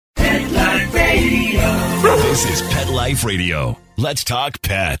This is Pet Life Radio. Let's talk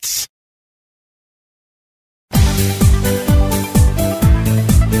pets.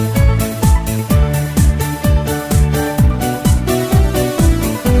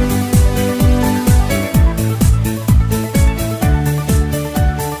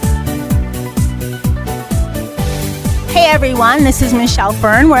 Hey everyone, this is Michelle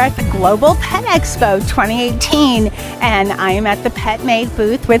Fern. We're at the Global Pet Expo 2018, and I am at the Pet Made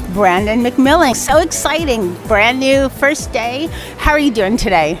booth with Brandon McMillan. So exciting, brand new, first day. How are you doing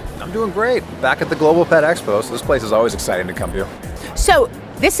today? I'm doing great. Back at the Global Pet Expo, so this place is always exciting to come to. So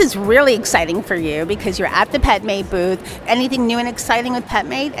this is really exciting for you because you're at the Pet Made booth. Anything new and exciting with Pet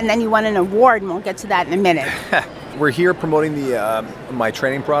Made? And then you won an award, and we'll get to that in a minute. We're here promoting my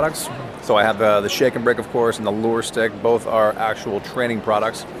training products. So I have the Shake and Break, of course, and the Lure Stick. Both are actual training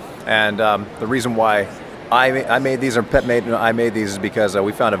products. And the reason why I made these, or Pet Made, I made these is because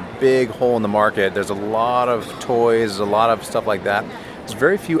we found a big hole in the market. There's a lot of toys, a lot of stuff like that. There's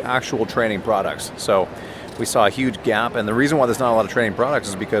very few actual training products. So we saw a huge gap. And the reason why there's not a lot of training products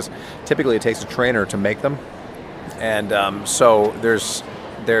is because typically it takes a trainer to make them. And so there's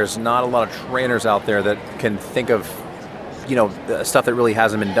not a lot of trainers out there that can think of stuff that really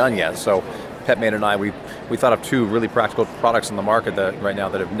hasn't been done yet. So Pet Made and I, we thought of two really practical products in the market that right now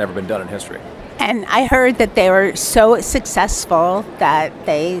that have never been done in history. And I heard that they were so successful that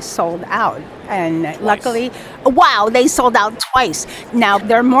they sold out. And twice. Luckily, wow, they sold out twice. Now,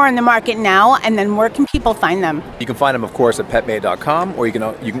 they're more in the market now, and then where can people find them? You can find them, of course, at petmade.com, or you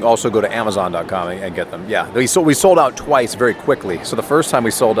can also go to amazon.com and get them. Yeah, we sold out twice very quickly. So the first time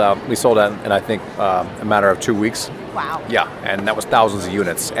we sold out in, I think, a matter of 2 weeks. Wow. Yeah, and that was thousands of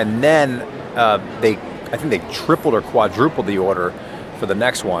units. And then I think they tripled or quadrupled the order for the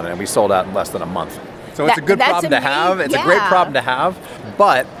next one, and we sold out in less than a month. So it's a good problem to have. It's a great problem to have,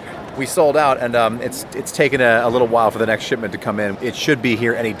 but we sold out, and it's taken a little while for the next shipment to come in. It should be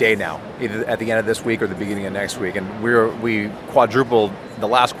here any day now, either at the end of this week or the beginning of next week. And we quadrupled the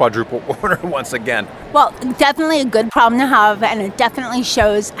last quadruple order once again. Well, definitely a good problem to have, and it definitely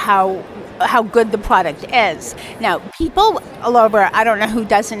shows how good the product is. Now, people all over, I don't know who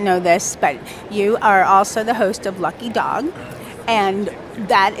doesn't know this, but you are also the host of Lucky Dog. And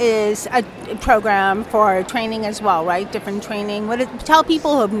that is a program for training as well, right? Different training. Tell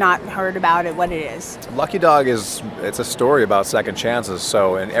people who have not heard about it what it is. Lucky Dog it's a story about second chances.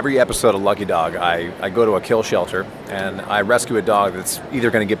 So in every episode of Lucky Dog, I go to a kill shelter and I rescue a dog that's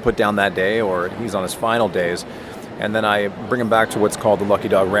either going to get put down that day or he's on his final days. And then I bring him back to what's called the Lucky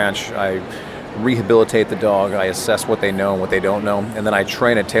Dog Ranch. I rehabilitate the dog. I assess what they know and what they don't know. And then I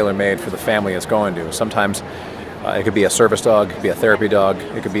train it tailor-made for the family it's going to. Sometimes it could be a service dog, it could be a therapy dog,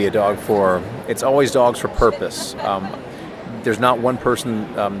 it could be a dog it's always dogs for purpose. There's not one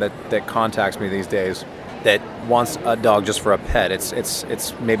person that contacts me these days that wants a dog just for a pet.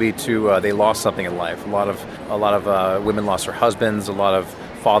 It's maybe they lost something in life. A lot of women lost their husbands, a lot of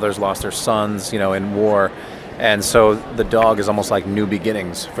fathers lost their sons, in war. And so the dog is almost like new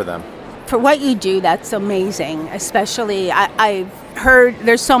beginnings for them. For what you do, that's amazing. Especially, I've heard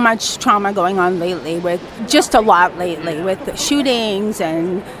there's so much trauma going on lately with shootings,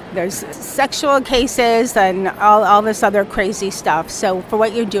 and there's sexual cases and all this other crazy stuff. So for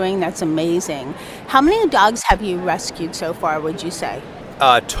what you're doing, that's amazing. How many dogs have you rescued so far, would you say?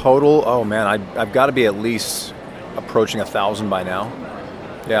 Total, oh man, I've got to be at least approaching 1,000 by now.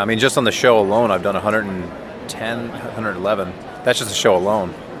 Yeah, I mean, just on the show alone, I've done 110, 111. That's just the show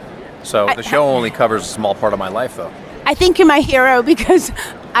alone. So the show only covers a small part of my life, though. I think you're my hero because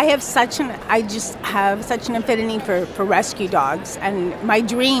I just have such an affinity for rescue dogs, and my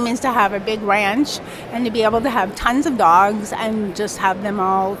dream is to have a big ranch and to be able to have tons of dogs and just have them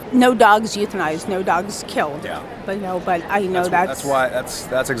all. No dogs euthanized, no dogs killed. Yeah. But I know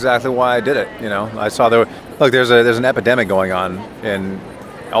that's exactly why I did it. I saw there's an epidemic going on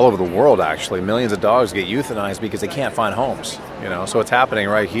all over the world, actually. Millions of dogs get euthanized because they can't find homes, so it's happening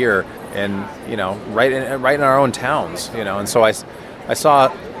right here and right in our own towns, and so I saw,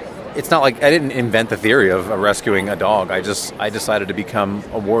 it's not like I didn't invent the theory of rescuing a dog. I decided to become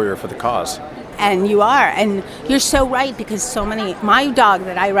a warrior for the cause. And you are, and you're so right, because my dog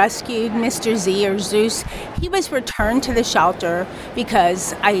that I rescued, Mr. Z or Zeus, he was returned to the shelter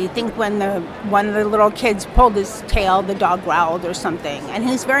because I think when one of the little kids pulled his tail, the dog growled or something, and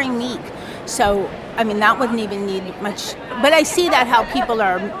he's very meek. So, I mean, that wouldn't even need much, but I see that how people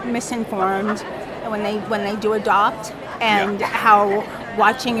are misinformed when they do adopt, and how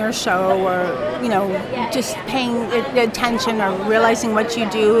watching your show or, just paying attention or realizing what you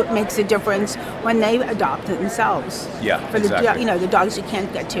do makes a difference when they adopt themselves. Yeah, for exactly. the dogs you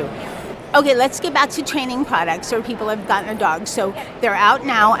can't get to. Okay, let's get back to training products or people have gotten a dog. So they're out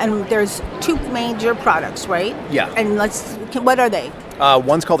now, and there's 2 major products, right? Yeah. And what are they?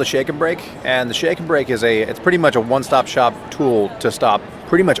 One's called the Shake and Break, and the Shake and Break it's pretty much a one-stop shop tool to stop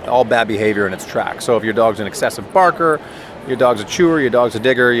pretty much all bad behavior in its tracks. So if your dog's an excessive barker, your dog's a chewer, your dog's a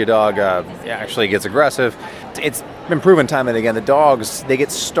digger, your dog actually gets aggressive, it's been proven time and again, the dogs, they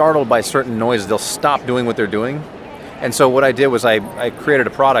get startled by certain noises. They'll stop doing what they're doing. And so what I did was I created a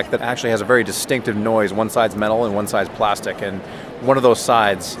product that actually has a very distinctive noise. One side's metal and one side's plastic, and one of those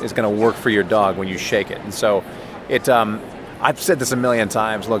sides is going to work for your dog when you shake it. And so I've said this a million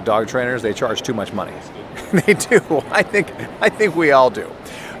times. Look, dog trainers, they charge too much money. They do. I think we all do.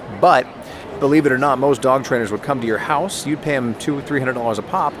 But believe it or not, most dog trainers would come to your house. You'd pay them $200-300 a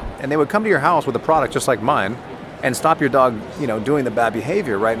pop, and they would come to your house with a product just like mine and stop your dog, doing the bad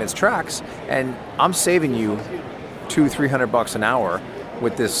behavior right in its tracks. And I'm saving you $200-300 an hour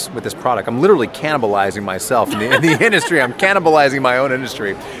with this product. I'm literally cannibalizing myself in the industry. I'm cannibalizing my own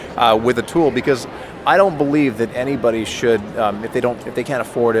industry with a tool, because I don't believe that anybody should, if they can't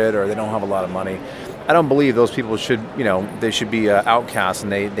afford it or they don't have a lot of money, I don't believe those people should, they should be outcasts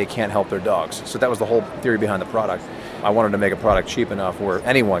and they can't help their dogs. So that was the whole theory behind the product. I wanted to make a product cheap enough where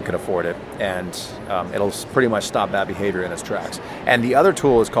anyone could afford it, and it'll pretty much stop bad behavior in its tracks. And the other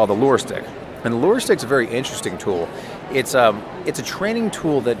tool is called the Lure Stick. And the Lure Stick's a very interesting tool. It's a training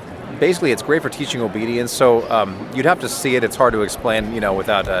tool that basically it's great for teaching obedience. So you'd have to see it. It's hard to explain,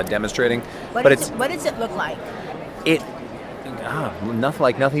 without demonstrating. What does it look like?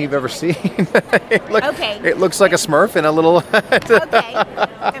 Nothing you've ever seen. Okay. It looks like a Smurf in a little. Okay.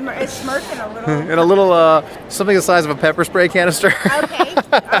 A Smurf in a little. In a little something the size of a pepper spray canister. Okay.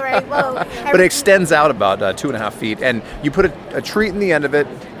 All right. Well. But it extends out about 2.5 feet, and you put a treat in the end of it,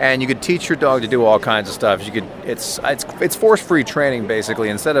 and you could teach your dog to do all kinds of stuff. It's force-free training basically.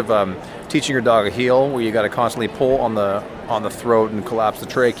 Instead of teaching your dog a heel, where you got to constantly pull on the throat and collapse the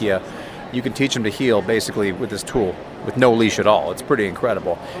trachea, you can teach them to heel basically with this tool, with no leash at all. It's pretty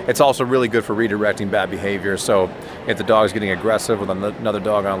incredible. It's also really good for redirecting bad behavior. So if the dog's getting aggressive with another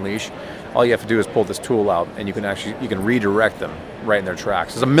dog on a leash, all you have to do is pull this tool out, and you can redirect them right in their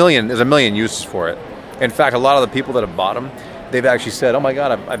tracks. There's a million uses for it. In fact, a lot of the people that have bought them, they've actually said, "Oh my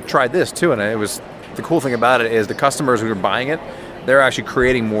God, I've tried this too." And the cool thing about it is the customers who are buying it, they're actually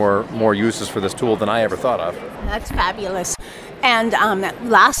creating more uses for this tool than I ever thought of. That's fabulous. And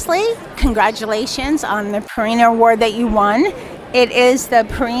lastly, congratulations on the Purina Award that you won. It is the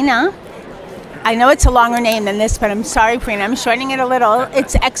Purina. I know it's a longer name than this, but I'm sorry, Purina. I'm shortening it a little.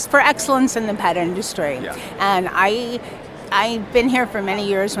 It's for excellence in the pet industry. Yeah. And I've been here for many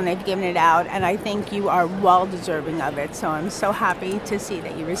years when they've given it out, and I think you are well deserving of it. So I'm so happy to see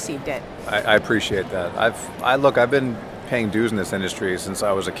that you received it. I appreciate that. I've been paying dues in this industry since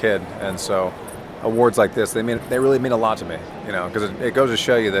I was a kid, and so awards like this, they really mean a lot to me, because it goes to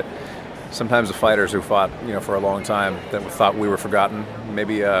show you that sometimes the fighters who fought, for a long time that thought we were forgotten,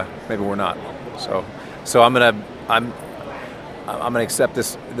 maybe we're not. So I'm gonna accept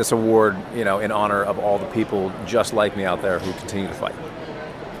this award, in honor of all the people just like me out there who continue to fight.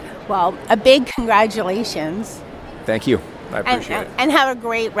 Well, a big congratulations. Thank you. I appreciate it. And have a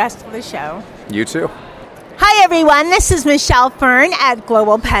great rest of the show. You too. Hi everyone, this is Michelle Fern at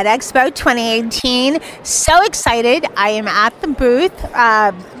Global Pet Expo 2018. So excited. I am at the booth,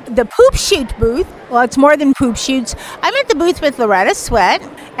 the Poop Shoot booth. Well, it's more than poop shoots. I'm at the booth with Loretta Swit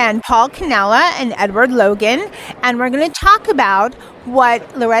and Paul Canella and Edward Logan, and we're going to talk about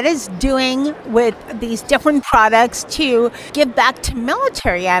what Loretta's doing with these different products to give back to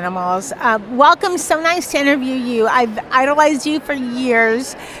military animals. Welcome, so nice to interview you. I've idolized you for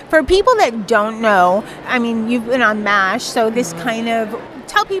years. For people that don't know, I mean, you've been on MASH, so this kind of,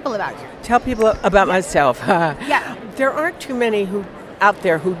 tell people about you. Tell people about myself. Yeah. There aren't too many out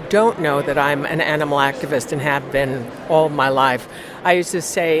there who don't know that I'm an animal activist and have been all my life. I used to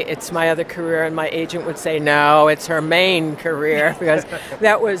say it's my other career, and my agent would say, no, it's her main career, because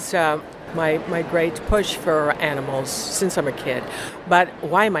that was my great push for animals since I'm a kid. But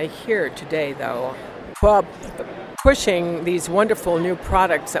why am I here today, though? Well, pushing these wonderful new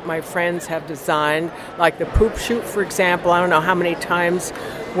products that my friends have designed, like the Poop Shoot, for example. I don't know how many times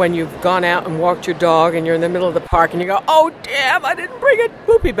when you've gone out and walked your dog and you're in the middle of the park and you go, oh, damn, I didn't bring a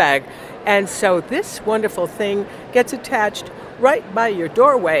poopy bag. And so this wonderful thing gets attached right by your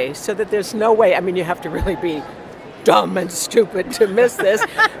doorway so that there's no way, I mean, you have to really be dumb and stupid to miss this.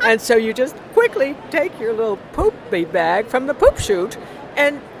 And so you just quickly take your little poopy bag from the Poop Shoot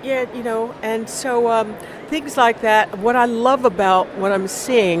and, and so things like that. What I love about what I'm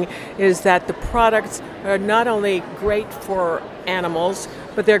seeing is that the products are not only great for animals,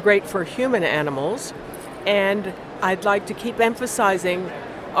 but they're great for human animals. And I'd like to keep emphasizing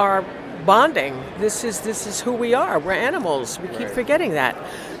our bonding. This is who we are. We're animals. We keep forgetting that.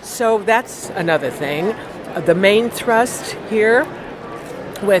 So that's another thing. The main thrust here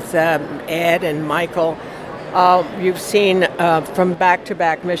with Ed and Michael, you've seen from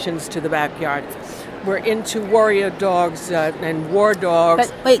back-to-back missions to the backyard. We're into warrior dogs and war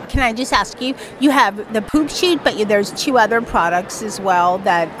dogs. But wait, can I just ask you? You have the poop chute, but there's 2 other products as well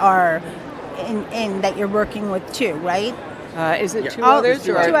that are in that you're working with too, right? Is it 2 others?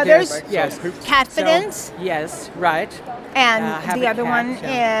 2 others? Yes. Catfidence? Yes, right. And the other Habitat, one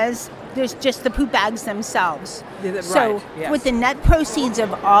yeah. is there's just the poop bags themselves. Right, So yes. with the net proceeds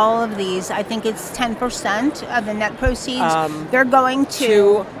of all of these, I think it's 10% of the net proceeds. They're going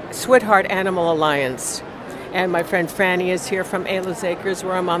to Sweetheart Animal Alliance. And my friend Franny is here from Ayla's Acres,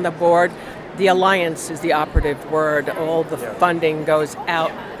 where I'm on the board. The alliance is the operative word. All the funding goes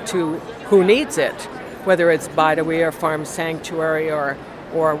out to who needs it, whether it's Bidawee or Farm Sanctuary or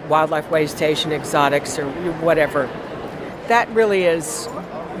Wildlife Way Station, Exotics, or whatever. That really is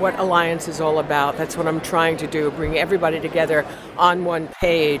what Alliance is all about. That's what I'm trying to do, bring everybody together on one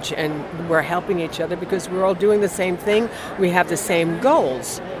page, and we're helping each other because we're all doing the same thing. We have the same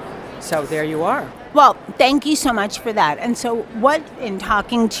goals. So there you are. Well, thank you so much for that. And so in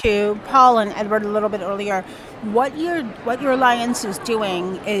talking to Paul and Edward a little bit earlier, what your alliance is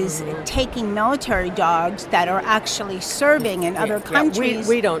doing is taking military dogs that are actually serving in other countries.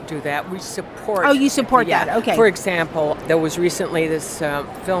 We don't do that. We support. Oh, you support that. Okay. For example, there was recently this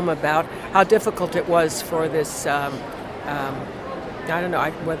film about how difficult it was for this. I don't know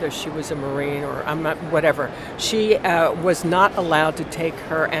whether she was a Marine or whatever. She was not allowed to take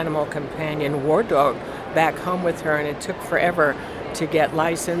her animal companion war dog back home with her, and it took forever to get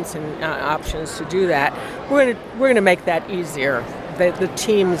license and options to do that. We're going to make that easier. The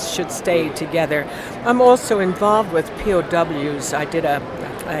teams should stay together. I'm also involved with POWs. I did a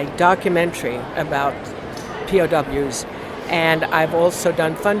documentary about POWs, and I've also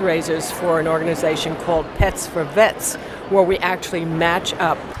done fundraisers for an organization called Pets for Vets, where we actually match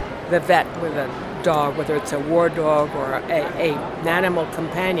up the vet with a dog, whether it's a war dog or an animal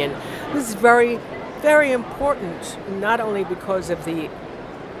companion. This is very, very important, not only because of the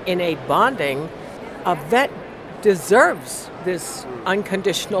innate bonding. A vet deserves this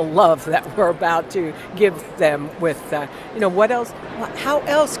unconditional love that we're about to give them with, what else? How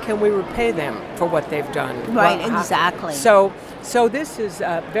else can we repay them for what they've done? Right, exactly. So this is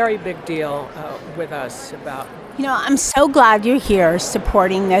a very big deal with us about. I'm so glad you're here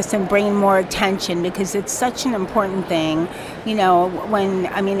supporting this and bringing more attention, because it's such an important thing.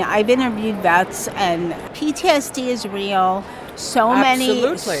 I've interviewed vets, and PTSD is real.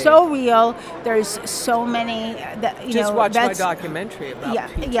 Absolutely. So real. There's so many that, Just watch vets, my documentary about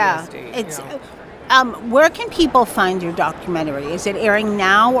PTSD. Yeah, it's. Where can people find your documentary? Is it airing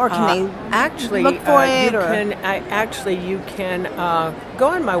now, or can they actually look for it? You can go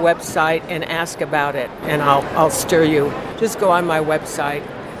on my website and ask about it, and I'll steer you. Just go on my website,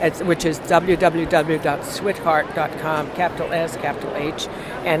 which is www.swithart.com, capital S, capital H,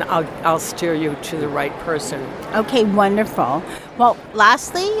 and I'll steer you to the right person. Okay, wonderful. Well,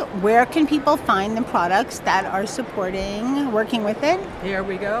 lastly, where can people find the products that are working with it? Here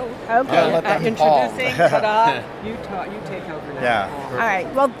we go. Okay. Introducing. Ta-da. You take over now. Yeah. All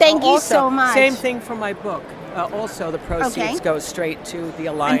right. Well, thank you so much. Same thing for my book. Also, the proceeds go straight to the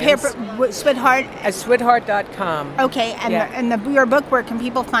Alliance. And Sweetheart? At sweetheart.com. Okay, and your book, where can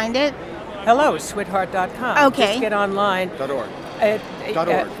people find it? Hello, sweetheart.com. Okay. Just get online. .org.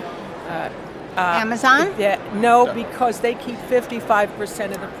 .org. Amazon? No, because they keep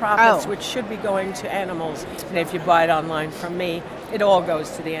 55% of the profits, Oh. which should be going to animals. And if you buy it online from me, it all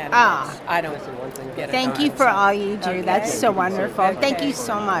goes to the animals. I don't get it. Thank you for all you do. Okay. That's so wonderful. Okay. Thank you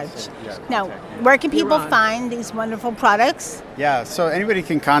so much. Now, where can people find these wonderful products? Yeah, so anybody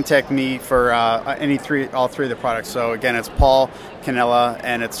can contact me for all three of the products. So again, it's Paul Canella,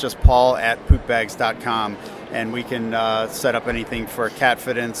 and it's just paul@poopbags.com. And we can set up anything for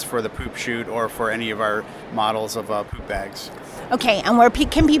Catfidence, for the poop chute, or for any of our models of poop bags. Okay, and where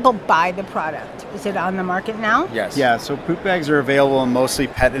can people buy the product? Is it on the market now? Yes. Yeah, so poop bags are available in mostly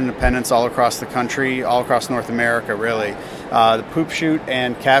pet independents all across the country, all across North America, really. The poop chute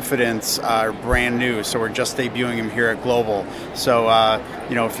and Catfidence are brand new, so we're just debuting them here at Global. So,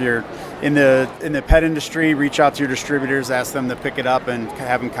 if you're in the pet industry, reach out to your distributors, ask them to pick it up and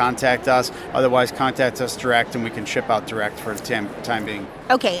have them contact us. Otherwise, contact us direct, and we can ship out direct for the time being.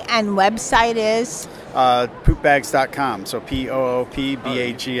 Okay, and website is? Poopbags.com, so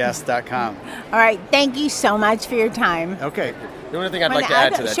POOPBAGS.com. All right, thank you so much for your time. Okay, The only thing I'd like to Wanna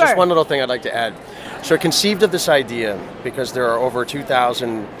add to that, Sure. just one little thing I'd like to add. So I conceived of this idea because there are over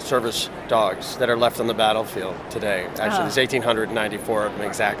 2,000 service dogs that are left on the battlefield today. Actually, there's 1,894 of them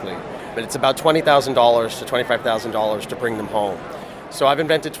exactly. But it's about $20,000 to $25,000 to bring them home. So I've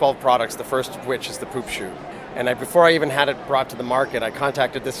invented 12 products, the first of which is the poop chute. And before I even had it brought to the market, I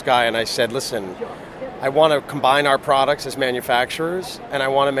contacted this guy and I said, listen, I want to combine our products as manufacturers, and I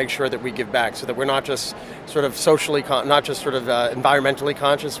want to make sure that we give back so that we're not just sort of socially, not just sort of environmentally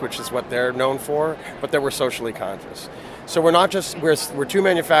conscious, which is what they're known for, but that we're socially conscious. So we're not just, we're two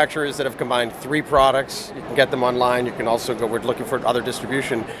manufacturers that have combined 3 products. You can get them online. You can also go, we're looking for other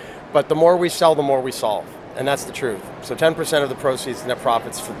distribution. But the more we sell, the more we solve. And that's the truth. So 10% of the proceeds, net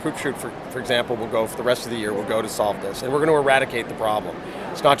profits for Poop Shoot, for example, will go for the rest of the year, will go to solve this. And we're going to eradicate the problem.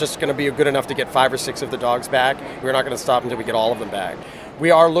 It's not just going to be good enough to get 5 or 6 of the dogs back. We're not going to stop until we get all of them back.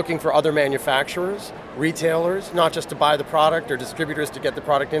 We are looking for other manufacturers, retailers, not just to buy the product or distributors to get the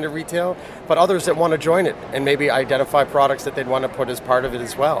product into retail, but others that want to join it and maybe identify products that they'd want to put as part of it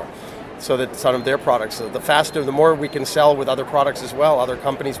as well. So that some of their products, so the more we can sell with other products as well, other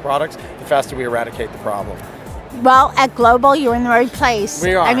companies' products, the faster we eradicate the problem. Well, at Global, you're in the right place.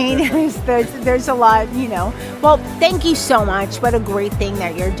 We are. I mean, there's a lot, you know. Well, thank you so much. What a great thing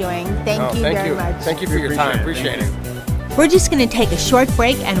that you're doing. Thank you very much. Thank you for your time. Appreciate it. We're just going to take a short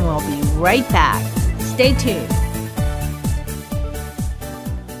break and we'll be right back. Stay tuned.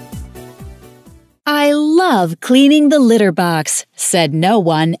 I love cleaning the litter box, said no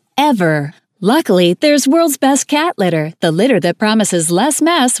one ever. Luckily, there's World's Best Cat Litter, the litter that promises less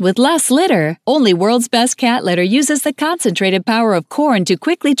mess with less litter. Only World's Best Cat Litter uses the concentrated power of corn to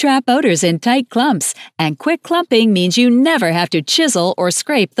quickly trap odors in tight clumps. And quick clumping means you never have to chisel or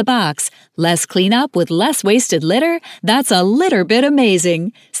scrape the box. Less cleanup with less wasted litter? That's a litter bit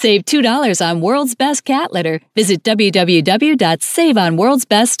amazing. Save $2 on World's Best Cat Litter. Visit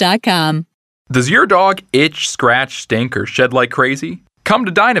www.saveonworldsbest.com. Does your dog itch, scratch, stink, or shed like crazy? Come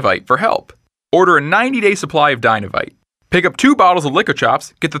to Dynavite for help. Order a 90-day supply of Dynavite. Pick up 2 bottles of Lico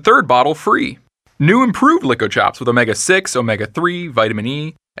Chops, get the 3rd bottle free. New improved Lico Chops with omega-6, omega-3, vitamin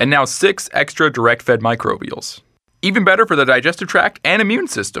E, and now 6 extra direct-fed microbials. Even better for the digestive tract and immune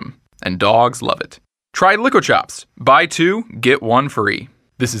system. And dogs love it. Try Lico Chops. Buy 2, get 1 free.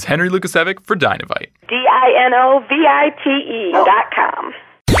 This is Henry Lukasevic for Dynavite. DINOVITE.com.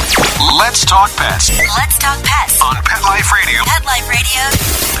 Let's talk pets. Let's talk pets On Pet Life Radio. Pet Life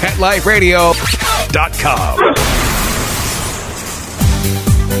Radio. PetLifeRadio.com.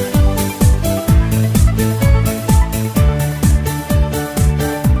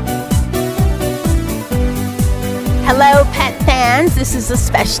 Hello, pet fans. This is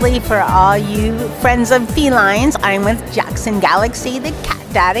especially for all you friends of felines. I'm with Jackson Galaxy, the cat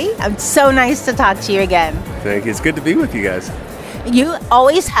daddy. It's so nice to talk to you again. Thank you. It's good to be with you guys. You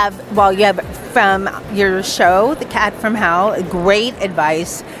always have, you have from your show, The Cat from Hell, great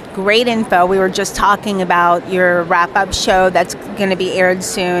advice, great info. We were just talking about your wrap-up show that's going to be aired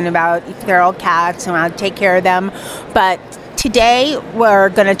soon about feral cats and how to take care of them. But today we're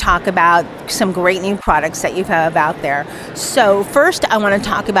going to talk about some great new products that you have out there. So first I want to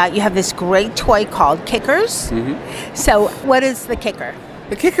talk about, you have this great toy called Kickers. Mm-hmm. So what is the Kicker?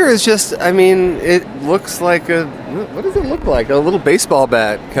 The Kicker is just, it looks like what does it look like? A little baseball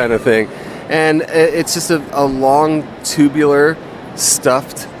bat kind of thing. And it's just a long, tubular,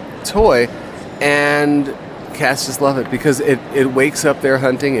 stuffed toy. And cats just love it because it wakes up their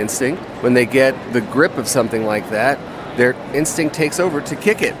hunting instinct. When they get the grip of something like that, their instinct takes over to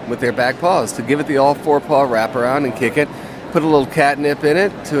kick it with their back paws, to give it the all 4-paw wraparound and kick it. Put a little catnip in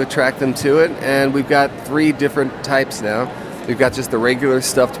it to attract them to it. And we've got 3 different types now. We've got just the regular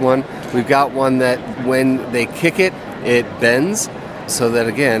stuffed one. We've got one that when they kick it, it bends so that,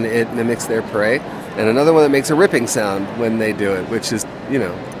 again, it mimics their prey. And another one that makes a ripping sound when they do it, which is,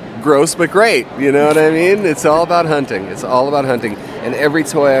 gross but great. You know what I mean? It's all about hunting. It's all about hunting. And every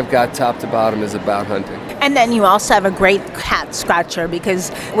toy I've got top to bottom is about hunting. And then you also have a great cat scratcher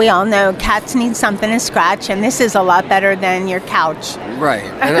because we all know cats need something to scratch, and this is a lot better than your couch. Right.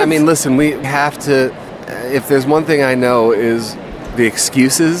 And listen, we have to... If there's one thing I know is the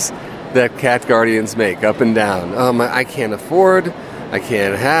excuses that cat guardians make up and down. I can't afford, I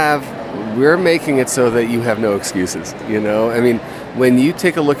can't have. We're making it so that you have no excuses, When you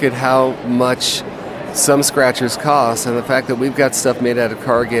take a look at how much some scratchers cost and the fact that we've got stuff made out of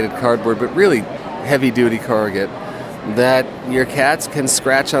corrugated cardboard, but really heavy-duty corrugate, that your cats can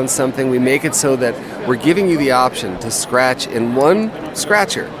scratch on something, we make it so that we're giving you the option to scratch in one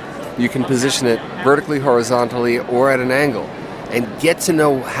scratcher. You can position it vertically, horizontally, or at an angle and get to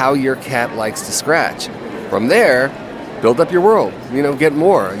know how your cat likes to scratch. From there, build up your world, get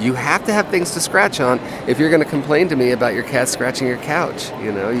more. You have to have things to scratch on if you're going to complain to me about your cat scratching your couch.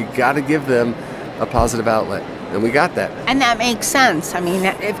 You got to give them a positive outlet, and we got that. And that makes sense. I mean,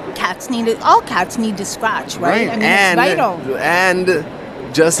 if all cats need to scratch, right? I mean, and, it's vital. And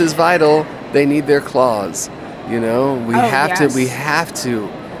just as vital, they need their claws. We have to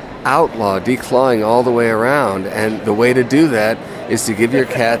outlaw declawing all the way around, and the way to do that is to give your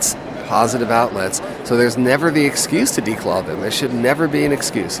cats positive outlets, so there's never the excuse to declaw them. There should never be an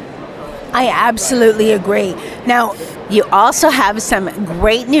excuse. I absolutely agree. Now, you also have some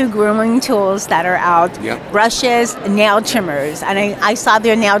great new grooming tools that are out. Yep. Brushes, nail trimmers. And I saw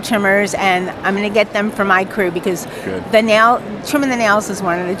their nail trimmers, and I'm going to get them for my crew because trimming the nails is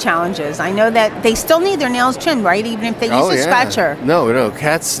one of the challenges. I know that they still need their nails trimmed, right? Even if they use a scratcher. No.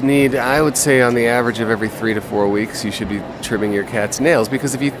 Cats need, I would say on the average of every 3 to 4 weeks, you should be trimming your cat's nails,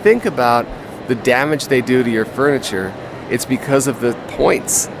 because if you think about the damage they do to your furniture, it's because of the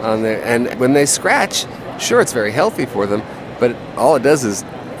points on there. And when they scratch, sure, it's very healthy for them, but all it does is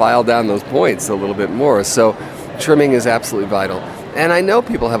file down those points a little bit more. So trimming is absolutely vital. And I know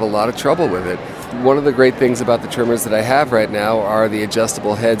people have a lot of trouble with it. One of the great things about the trimmers that I have right now are the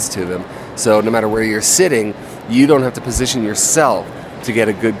adjustable heads to them. So no matter where you're sitting, you don't have to position yourself to get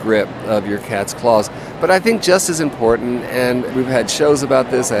a good grip of your cat's claws. But I think just as important, and we've had shows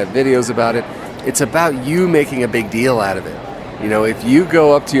about this, I have videos about it, it's about you making a big deal out of it. If you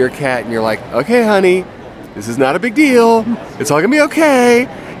go up to your cat and you're like, okay, honey, this is not a big deal. It's all going to be okay.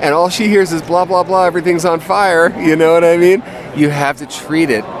 And all she hears is blah, blah, blah, everything's on fire. You know what I mean? You have to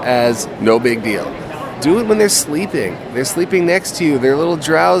treat it as no big deal. Do it when they're sleeping. They're sleeping next to you. They're a little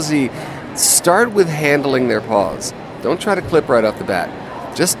drowsy. Start with handling their paws. Don't try to clip right off the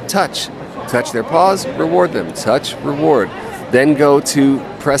bat. Just touch. Touch their paws, reward them. Touch, reward. Then go to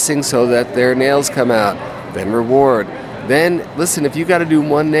pressing so that their nails come out. Then reward. Then, listen, if you got to do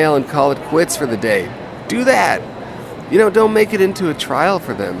one nail and call it quits for the day, do that. Don't make it into a trial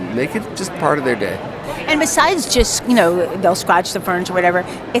for them. Make it just part of their day. And besides just, they'll scratch the furniture or whatever,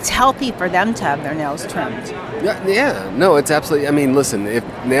 it's healthy for them to have their nails trimmed. Yeah. No, it's absolutely, listen, if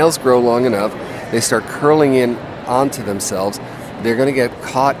nails grow long enough, they start curling in onto themselves. They're going to get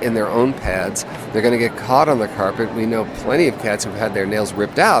caught in their own pads. They're going to get caught on the carpet. We know plenty of cats who've had their nails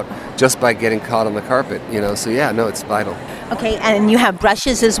ripped out just by getting caught on the carpet, So yeah, no, it's vital. Okay, and you have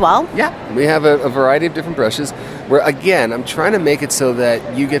brushes as well? Yeah, we have a variety of different brushes where, again, I'm trying to make it so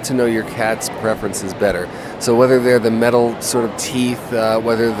that you get to know your cat's preferences better. So whether they're the metal sort of teeth,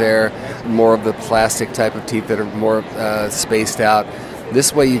 whether they're more of the plastic type of teeth that are more spaced out,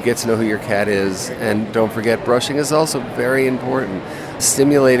 this way you get to know who your cat is. And don't forget, brushing is also very important.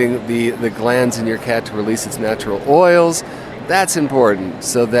 Stimulating the glands in your cat to release its natural oils, that's important,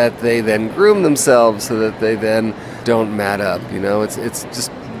 so that they then groom themselves, so that they then don't mat up. It's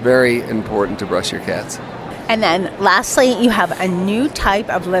just very important to brush your cats. And then lastly, you have a new type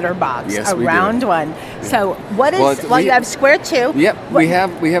of litter box, yes, a round one. Yeah. So what is, you have square too. Yep, we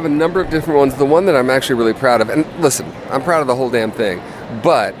have a number of different ones. The one that I'm actually really proud of, and listen, I'm proud of the whole damn thing,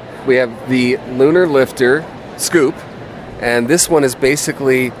 but we have the Lunar Lifter Scoop, and this one is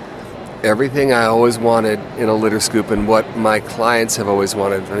basically everything I always wanted in a litter scoop and what my clients have always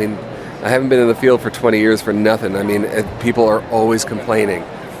wanted. I haven't been in the field for 20 years for nothing. People are always complaining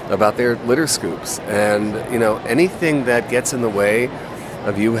about their litter scoops. And, anything that gets in the way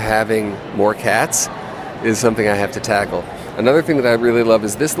of you having more cats is something I have to tackle. Another thing that I really love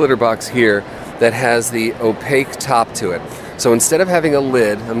is this litter box here that has the opaque top to it. So instead of having a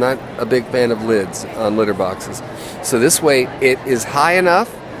lid, I'm not a big fan of lids on litter boxes. So this way it is high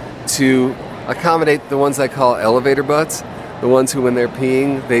enough to accommodate the ones I call elevator butts, the ones who when they're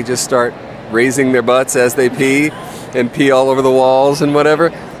peeing, they just start raising their butts as they pee and pee all over the walls and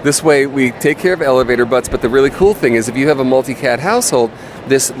whatever. This way we take care of elevator butts, but the really cool thing is if you have a multi-cat household,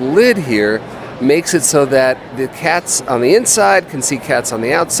 this lid here makes it so that the cats on the inside can see cats on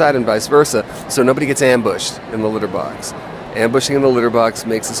the outside and vice versa, so nobody gets ambushed in the litter box. Ambushing in the litter box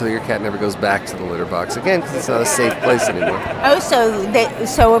makes it so your cat never goes back to the litter box again because it's not a safe place anymore. Oh, so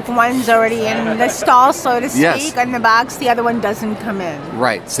if one's already in the stall, so to speak, yes, in the box, the other one doesn't come in.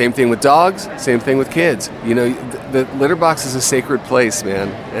 Right. Same thing with dogs. Same thing with kids. The litter box is a sacred place, man,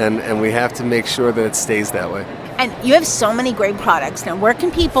 and we have to make sure that it stays that way. And you have so many great products. Now, where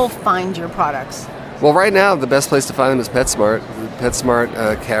can people find your products? Well, right now, the best place to find them is PetSmart.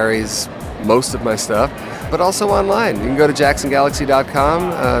 PetSmart carries most of my stuff, but also online. You can go to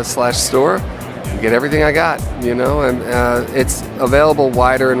jacksongalaxy.com/store and get everything I got, and it's available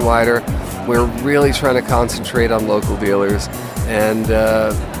wider and wider. We're really trying to concentrate on local dealers, and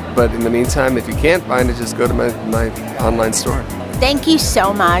But in the meantime, if you can't find it, just go to my online store. Thank you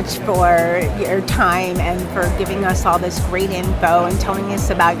so much for your time and for giving us all this great info and telling us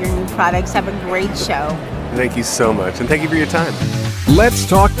about your new products. Have a great show. Thank you so much, and thank you for your time. Let's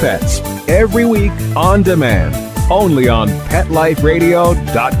Talk Pets, every week on demand, only on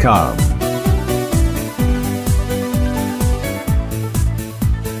PetLifeRadio.com.